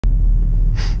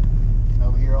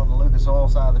Lucas Oil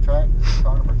side of the track. This is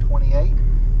car number 28.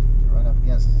 Right up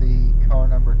against the car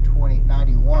number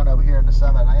 91 over here in the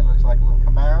Summit Lane. Looks like a little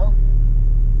Camaro.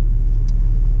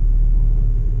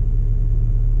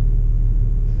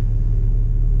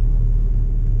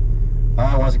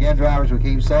 Once again, drivers, we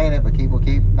keep saying it, but people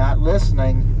keep not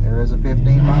listening. There is a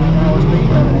 15-mile-an-hour speed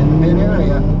limit in the pit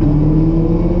area.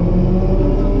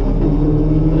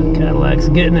 The Cadillac's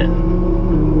getting it.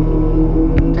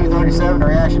 2:37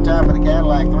 reaction time for the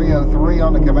Cadillac, 3:03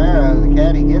 on the Camaro. The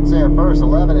Caddy gets there first,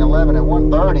 11:11 at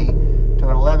 1:30 to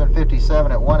an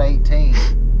 11:57 at 1:18.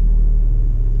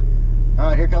 All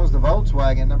right, here comes the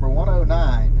Volkswagen, number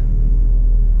 109.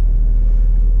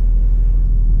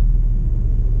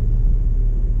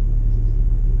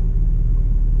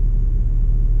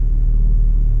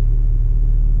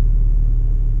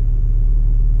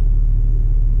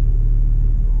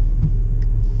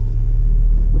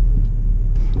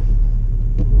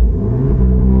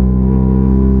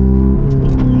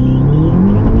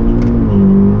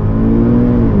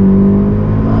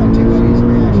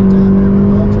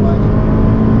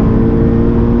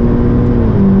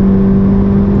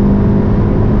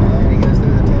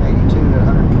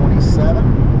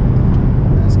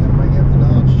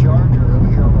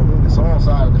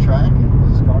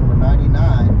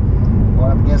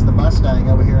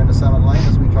 Over here in the Summit Lane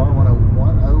as we car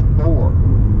 104.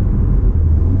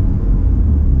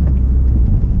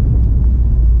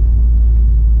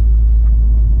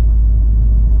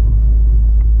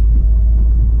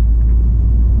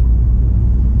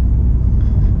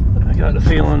 I got a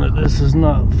feeling that this is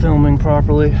not filming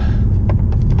properly.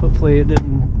 Hopefully it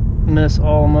didn't miss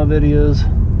all of my videos.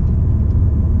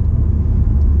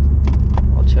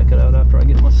 I'll check it out after I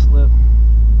get my slip.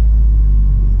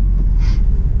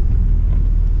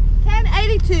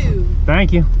 1082.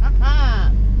 Thank you.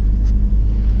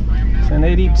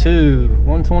 1082,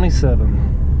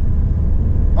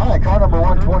 127. All right, car number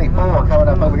 124 coming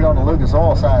up over here on the Lucas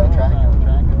Oil side of the track.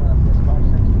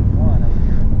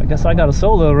 I guess I got a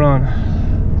solo run.